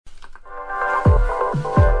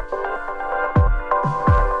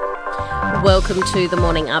Welcome to the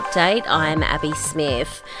Morning Update. I'm Abby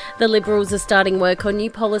Smith. The Liberals are starting work on new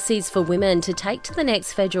policies for women to take to the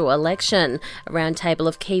next federal election. A roundtable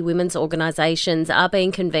of key women's organisations are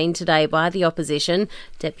being convened today by the opposition.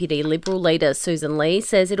 Deputy Liberal leader Susan Lee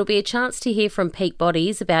says it'll be a chance to hear from peak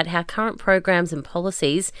bodies about how current programs and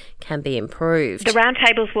policies can be improved. The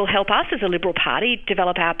roundtables will help us as a Liberal Party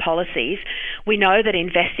develop our policies. We know that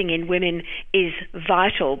investing in women is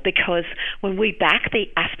vital because when we back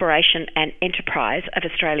the aspiration and enterprise of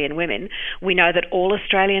Australian women, we know that all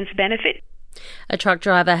Australians benefit. A truck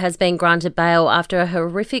driver has been granted bail after a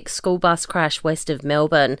horrific school bus crash west of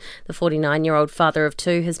Melbourne. The 49-year-old father of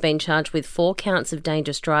two has been charged with 4 counts of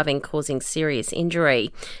dangerous driving causing serious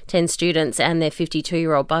injury. 10 students and their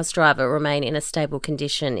 52-year-old bus driver remain in a stable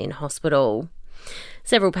condition in hospital.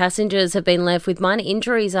 Several passengers have been left with minor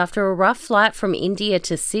injuries after a rough flight from India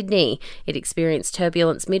to Sydney. It experienced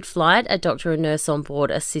turbulence mid-flight. A doctor and nurse on board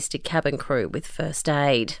assisted cabin crew with first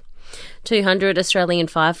aid. 200 Australian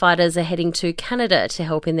firefighters are heading to Canada to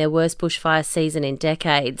help in their worst bushfire season in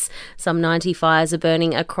decades. Some 90 fires are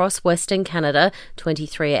burning across Western Canada.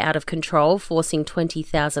 23 are out of control, forcing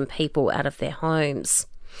 20,000 people out of their homes.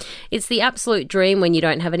 It's the absolute dream when you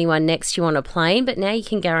don't have anyone next to you on a plane, but now you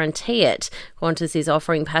can guarantee it. Qantas is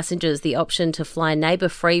offering passengers the option to fly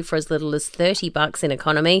neighbour-free for as little as $30 in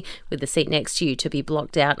economy, with the seat next to you to be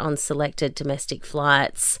blocked out on selected domestic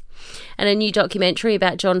flights. And a new documentary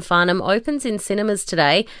about John Farnham opens in cinemas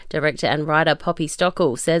today. Director and writer Poppy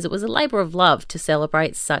Stockel says it was a labour of love to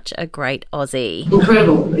celebrate such a great Aussie.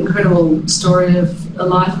 Incredible story of a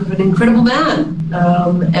life of an incredible man.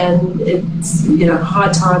 And it's,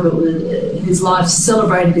 high time his life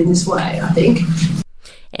celebrated in this way, I think.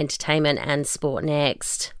 Entertainment and sport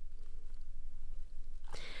next.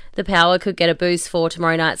 The Power could get a boost for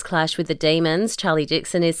tomorrow night's clash with the Demons. Charlie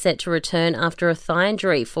Dixon is set to return after a thigh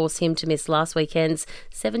injury forced him to miss last weekend's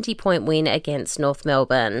 70-point win against North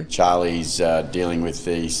Melbourne. Charlie's dealing with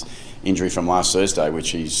his injury from last Thursday, which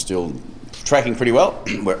he's still tracking pretty well.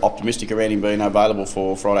 We're optimistic around him being available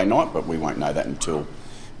for Friday night, but we won't know that until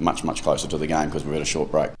much closer to the game because we've had a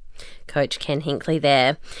short break. Coach Ken Hinkley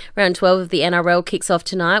there. Round 12 of the NRL kicks off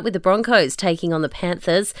tonight with the Broncos taking on the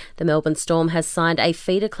Panthers. The Melbourne Storm has signed a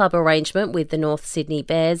feeder club arrangement with the North Sydney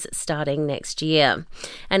Bears starting next year.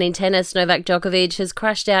 And in tennis, Novak Djokovic has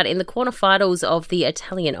crashed out in the quarterfinals of the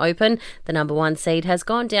Italian Open. The number 1 seed has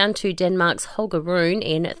gone down to Denmark's Holger Rune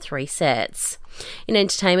in 3 sets. In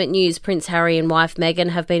entertainment news, Prince Harry and wife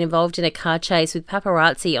Meghan have been involved in a car chase with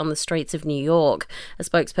paparazzi on the streets of New York. A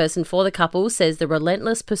spokesperson for the couple says the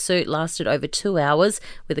relentless pursuit lasted over 2 hours,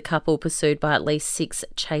 with the couple pursued by at least 6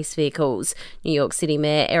 chase vehicles. New York City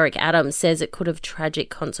Mayor Eric Adams says it could have tragic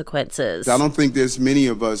consequences. I don't think there's many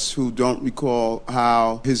of us who don't recall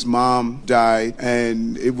how his mom died,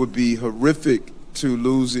 and it would be horrific to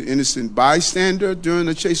lose an innocent bystander during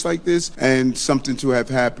a chase like this, and something to have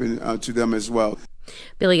happened to them as well.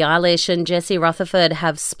 Billie Eilish and Jesse Rutherford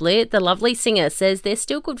have split. The lovely singer says they're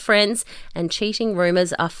still good friends and cheating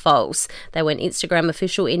rumours are false. They went Instagram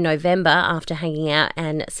official in November after hanging out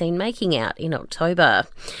and seen making out in October.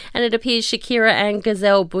 And it appears Shakira and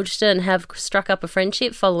Giselle Bundchen have struck up a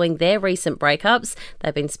friendship following their recent breakups.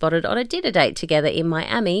 They've been spotted on a dinner date together in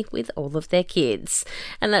Miami with all of their kids.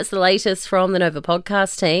 And that's the latest from the Nova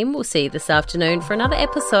podcast team. We'll see you this afternoon for another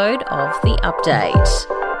episode of The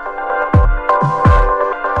Update.